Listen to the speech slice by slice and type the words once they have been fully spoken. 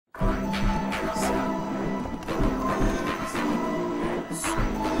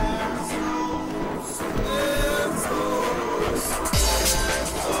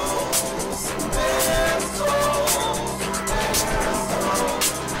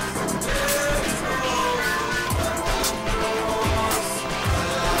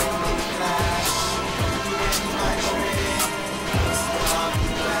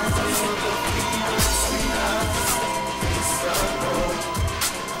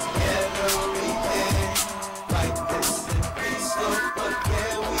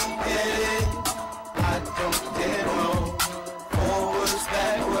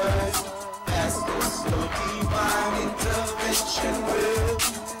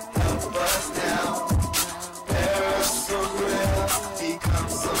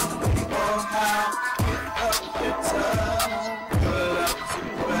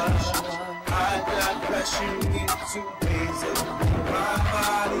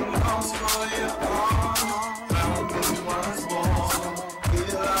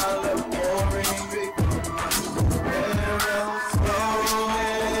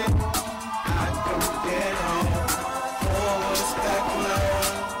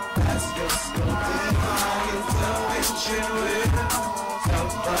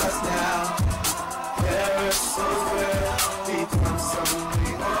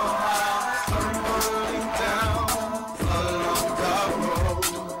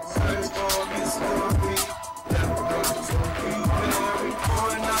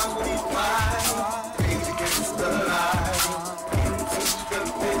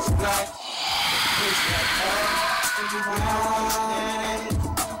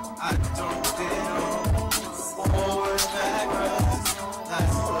I don't know. Forward, backwards,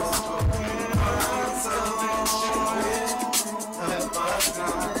 that's what's spoken. Intervention with help us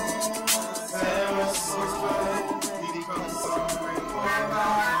now. Parasouls burn, become something more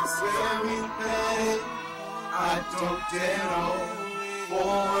lives where we play. I don't dare know.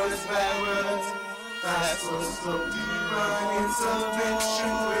 Forwards, backwards, that's what's spoken.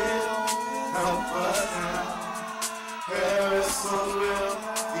 Intervention with help us now. Parasouls will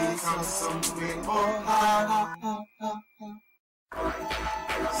become something more high.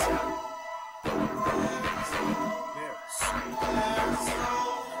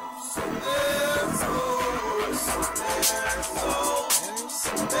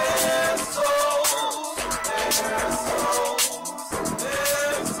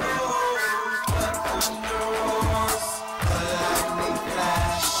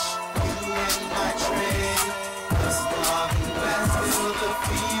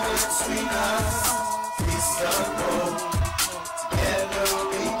 Between us, we circle. Together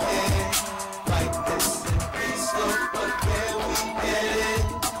we can like this and we slow, but can we get it?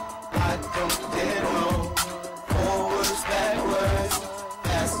 I don't dare know. Forwards, backwards,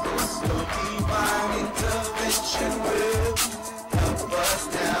 that's the slow divine intervention will help us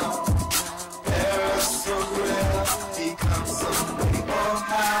now. Parasouls will become something more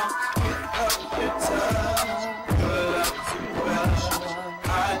how without your touch, your love too well.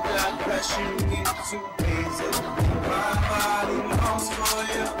 Press you into ways of my body longs for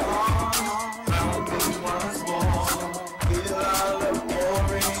your arms. Found me once more. Feel our love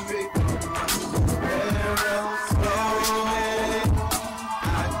pouring. Where else going?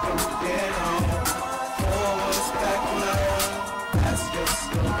 I don't get on. Forwards, backwards. That's just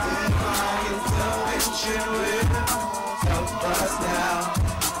the divine intervention will help us now.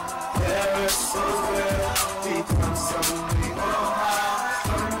 Parasouls will become something more high.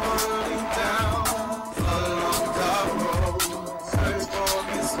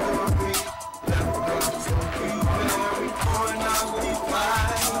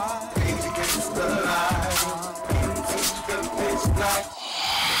 Like,